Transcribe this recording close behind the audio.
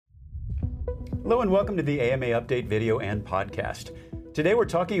Hello and welcome to the AMA Update video and podcast. Today we're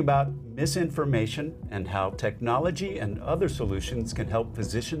talking about misinformation and how technology and other solutions can help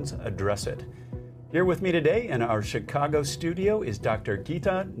physicians address it. Here with me today in our Chicago studio is Dr.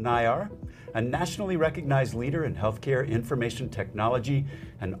 Geeta Nayyar, a nationally recognized leader in healthcare information technology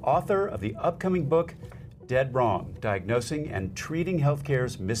and author of the upcoming book, Dead Wrong, Diagnosing and Treating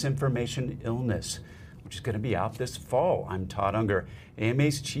Healthcare's Misinformation Illness, which is going to be out this fall. I'm Todd Unger,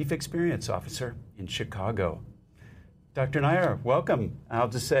 AMA's Chief Experience Officer in Chicago. Dr. Nayyar, welcome. I'll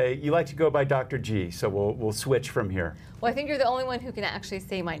just say, you like to go by Dr. G, so we'll switch from here. Well, I think you're the only one who can actually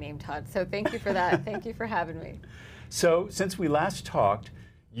say my name, Todd, so thank you for that. Thank you for having me. So since we last talked,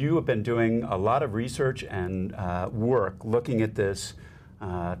 you have been doing a lot of research and work looking at this,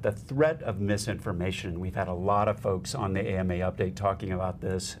 the threat of misinformation. We've had a lot of folks on the AMA Update talking about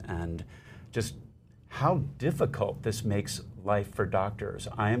this and just how difficult this makes life for doctors.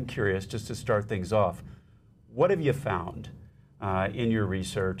 I am curious, just to start things off, what have you found in your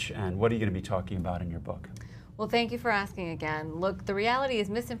research, and what are you going to be talking about in your book? Well, thank you for asking again. Look, the reality is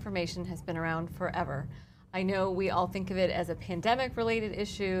misinformation has been around forever. I know we all think of it as a pandemic-related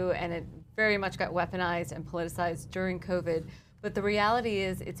issue, and it very much got weaponized and politicized during COVID, but the reality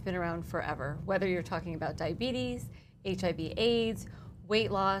is it's been around forever, whether you're talking about diabetes, HIV/AIDS,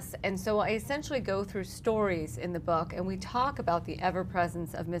 weight loss. And so I essentially go through stories in the book, and we talk about the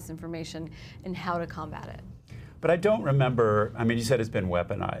ever-presence of misinformation and how to combat it. But I don't remember, I mean, you said it's been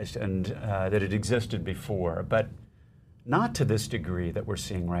weaponized and that it existed before, but not to this degree that we're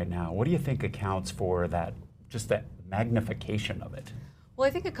seeing right now. What do you think accounts for that, just that magnification of it? Well,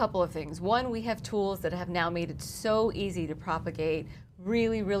 I think a couple of things. One, we have tools that have now made it so easy to propagate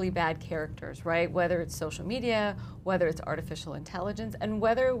really, really bad characters, right? Whether it's social media, whether it's artificial intelligence, and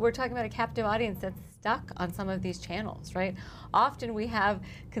whether we're talking about a captive audience that's stuck on some of these channels, right? Often we have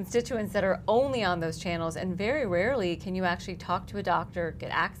constituents that are only on those channels, and very rarely can you actually talk to a doctor, get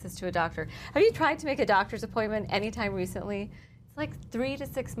access to a doctor. Have you tried to make a doctor's appointment anytime recently? It's like 3 to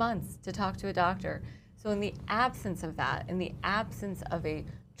 6 months to talk to a doctor. So in the absence of that, in the absence of a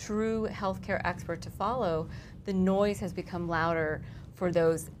true healthcare expert to follow, the noise has become louder for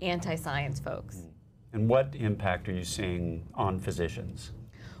those anti-science folks. And what impact are you seeing on physicians?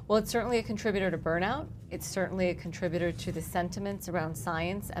 Well, it's certainly a contributor to burnout. It's certainly a contributor to the sentiments around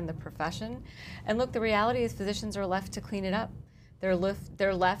science and the profession. And look, the reality is physicians are left to clean it up. They're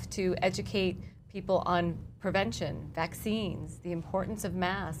left to educate people on prevention, vaccines, the importance of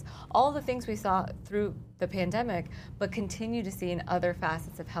masks, all the things we saw through the pandemic, but continue to see in other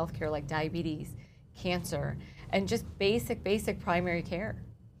facets of healthcare like diabetes, cancer, and just basic primary care.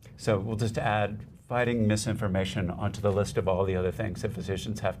 So we'll just add fighting misinformation onto the list of all the other things that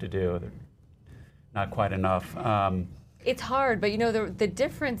physicians have to do. They're not quite enough. It's hard, but you know, the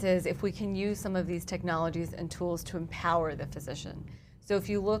difference is if we can use some of these technologies and tools to empower the physician. So if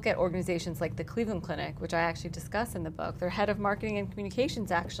you look at organizations like the Cleveland Clinic, which I actually discuss in the book, their head of marketing and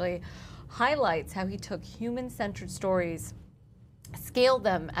communications actually highlights how he took human-centered stories, scaled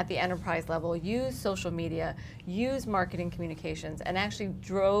them at the enterprise level, used social media, used marketing communications, and actually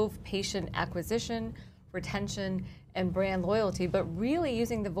drove patient acquisition, retention, and brand loyalty, but really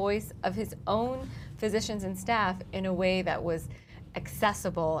using the voice of his own physicians and staff in a way that was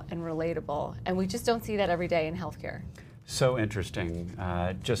accessible and relatable. And we just don't see that every day in healthcare. So interesting.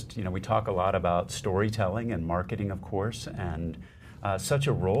 We talk a lot about storytelling and marketing, of course, and such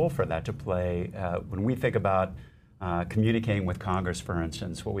a role for that to play. When we think about communicating with Congress, for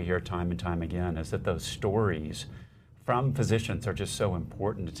instance, what we hear time and time again is that those stories from physicians are just so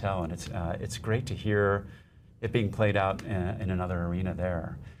important to tell, and it's great to hear it being played out in another arena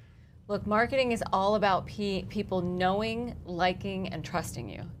there. Look, marketing is all about people knowing, liking, and trusting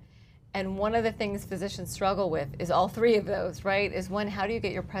you. And one of the things physicians struggle with is all three of those, right? Is one, how do you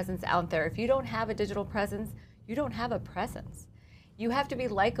get your presence out there? If you don't have a digital presence, you don't have a presence. You have to be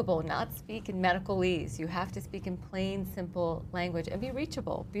likable, not speak in medicalese. You have to speak in plain, simple language and be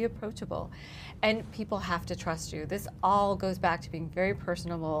reachable, be approachable. And people have to trust you. This all goes back to being very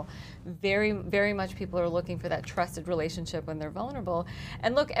personable. Very, very much people are looking for that trusted relationship when they're vulnerable.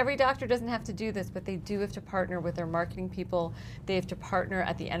 And look, every doctor doesn't have to do this, but they do have to partner with their marketing people. They have to partner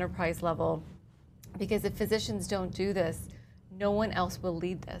at the enterprise level. Because if physicians don't do this, no one else will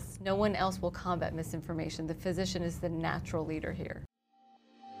lead this. No one else will combat misinformation. The physician is the natural leader here.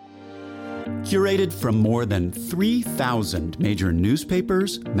 Curated from more than 3,000 major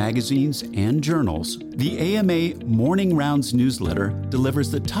newspapers, magazines, and journals, the AMA Morning Rounds newsletter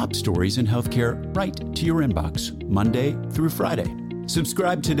delivers the top stories in healthcare right to your inbox, Monday through Friday.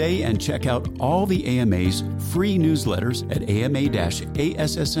 Subscribe today and check out all the AMA's free newsletters at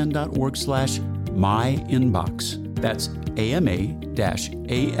ama-assn.org/ My Inbox. That's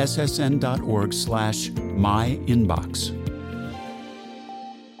ama-assn.org/My Inbox.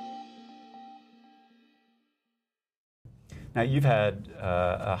 Now, you've had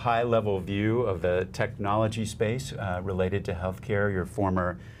a high-level view of the technology space related to healthcare. You're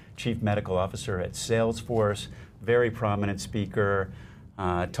former chief medical officer at Salesforce, very prominent speaker,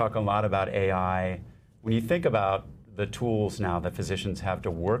 talk a lot about AI. When you think about the tools now that physicians have to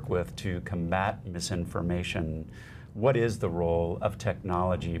work with to combat misinformation, what is the role of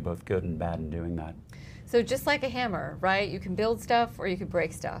technology, both good and bad, in doing that? So just like a hammer, right? You can build stuff or you can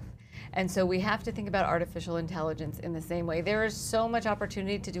break stuff. And so we have to think about artificial intelligence in the same way. There is so much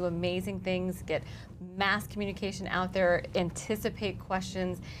opportunity to do amazing things, get mass communication out there, anticipate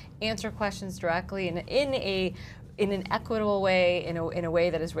questions, answer questions directly in an equitable way, in a way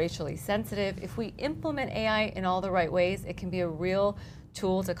that is racially sensitive. If we implement AI in all the right ways, it can be a real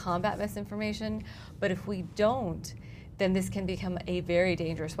tool to combat misinformation. But if we don't, then this can become a very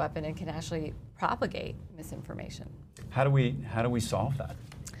dangerous weapon and can actually propagate misinformation. How do we solve that?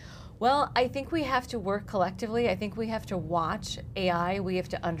 Well, I think we have to work collectively. I think we have to watch AI. We have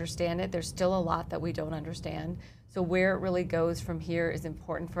to understand it. There's still a lot that we don't understand. So where it really goes from here is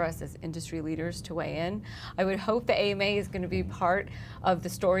important for us as industry leaders to weigh in. I would hope the AMA is going to be part of the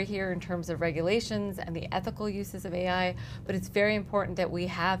story here in terms of regulations and the ethical uses of AI, but it's very important that we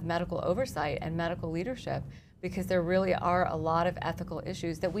have medical oversight and medical leadership, because there really are a lot of ethical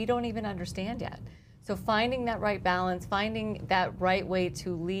issues that we don't even understand yet. So finding that right balance, finding that right way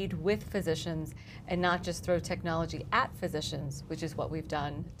to lead with physicians and not just throw technology at physicians, which is what we've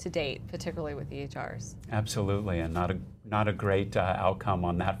done to date, particularly with EHRs. Absolutely, and not a great outcome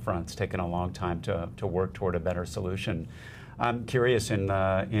on that front. It's taken a long time to work toward a better solution. I'm curious, in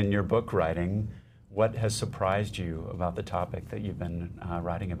your book writing, what has surprised you about the topic that you've been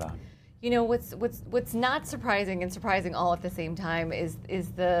writing about? You know, what's not surprising and surprising all at the same time is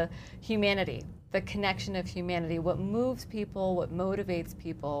the humanity, the connection of humanity. What moves people, what motivates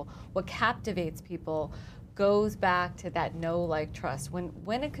people, what captivates people goes back to that know, like, trust.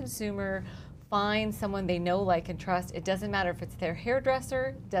 When a consumer finds someone they know, like, and trust, it doesn't matter if it's their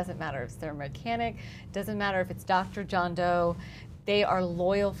hairdresser, doesn't matter if it's their mechanic, doesn't matter if it's Dr. John Doe, they are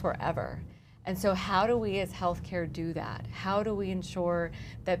loyal forever. And so how do we as healthcare do that? How do we ensure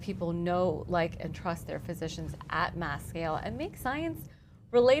that people know, like, and trust their physicians at mass scale and make science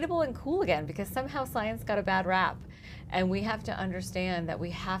relatable and cool again? Because somehow science got a bad rap. And we have to understand that we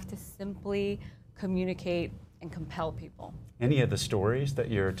have to simply communicate and compel people. Any of the stories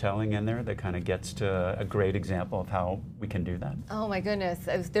that you're telling in there that kind of gets to a great example of how we can do that? Oh my goodness,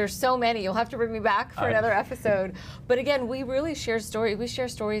 there's so many. You'll have to bring me back for another episode. But again, we really share stories. We share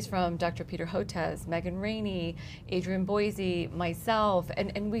stories from Dr. Peter Hotez, Megan Rainey, Adrian Boise, myself,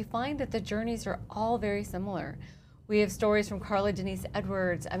 and we find that the journeys are all very similar. We have stories from Carla Denise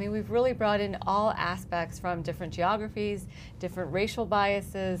Edwards. I mean, we've really brought in all aspects from different geographies, different racial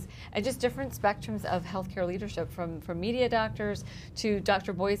biases, and just different spectrums of healthcare leadership, from media doctors to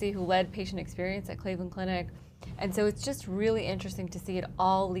Dr. Boise, who led patient experience at Cleveland Clinic. And so it's just really interesting to see it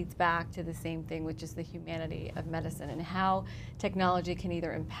all leads back to the same thing, which is the humanity of medicine and how technology can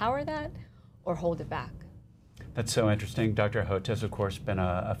either empower that or hold it back. That's so interesting. Dr. Hotez, of course, been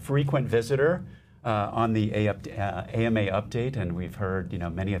a frequent visitor on the AMA update, and we've heard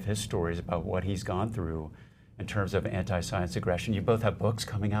many of his stories about what he's gone through in terms of anti-science aggression. You both have books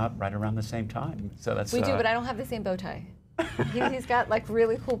coming out right around the same time, so that's we do, but I don't have the same bow tie. He's got like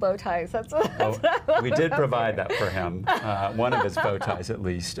really cool bow ties. That's what we did provide that for him, one of his bow ties at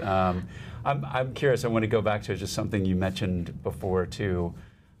least. I'm curious. I want to go back to just something you mentioned before too,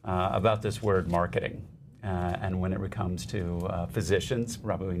 about this word marketing. And when it comes to physicians,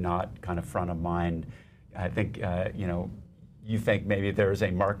 probably not kind of front of mind. I think, you think maybe there's a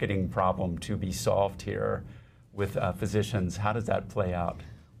marketing problem to be solved here with physicians. How does that play out?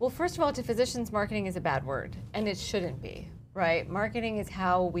 Well, first of all, to physicians, marketing is a bad word, and it shouldn't be, right? Marketing is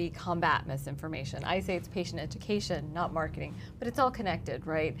how we combat misinformation. I say it's patient education, not marketing, but it's all connected,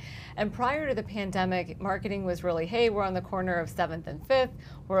 right? And prior to the pandemic, marketing was really, hey, we're on the corner of 7th and 5th,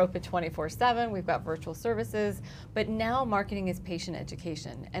 we're open 24/7, we've got virtual services, but now marketing is patient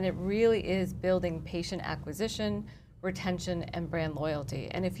education, and it really is building patient acquisition, retention, and brand loyalty.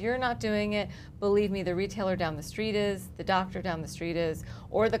 And if you're not doing it, believe me, the retailer down the street is, the doctor down the street is,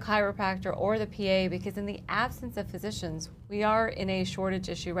 or the chiropractor or the PA, because in the absence of physicians, we are in a shortage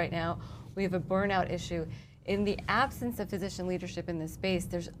issue right now. We have a burnout issue. In the absence of physician leadership in this space,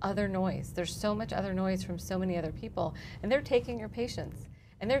 there's other noise. There's so much other noise from so many other people, and they're taking your patients,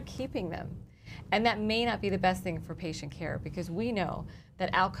 and they're keeping them. And that may not be the best thing for patient care, because we know that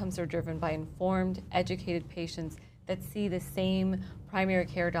outcomes are driven by informed, educated patients that see the same primary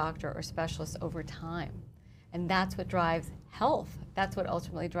care doctor or specialist over time. And that's what drives health. That's what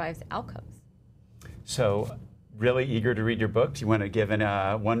ultimately drives outcomes. So, really eager to read your book. Do you want to give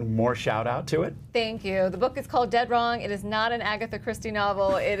one more shout out to it? Thank you. The book is called Dead Wrong. It is not an Agatha Christie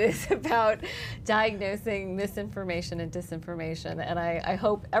novel. It is about diagnosing misinformation and disinformation. And I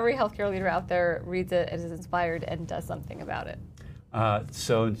hope every healthcare leader out there reads it, is inspired, and does something about it.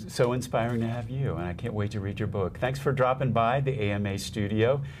 So inspiring to have you, and I can't wait to read your book. Thanks for dropping by the AMA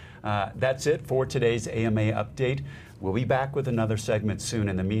studio. That's it for today's AMA update. We'll be back with another segment soon.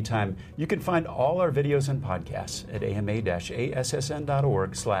 In the meantime, you can find all our videos and podcasts at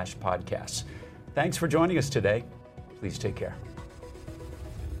ama-assn.org/podcasts. Thanks for joining us today. Please take care.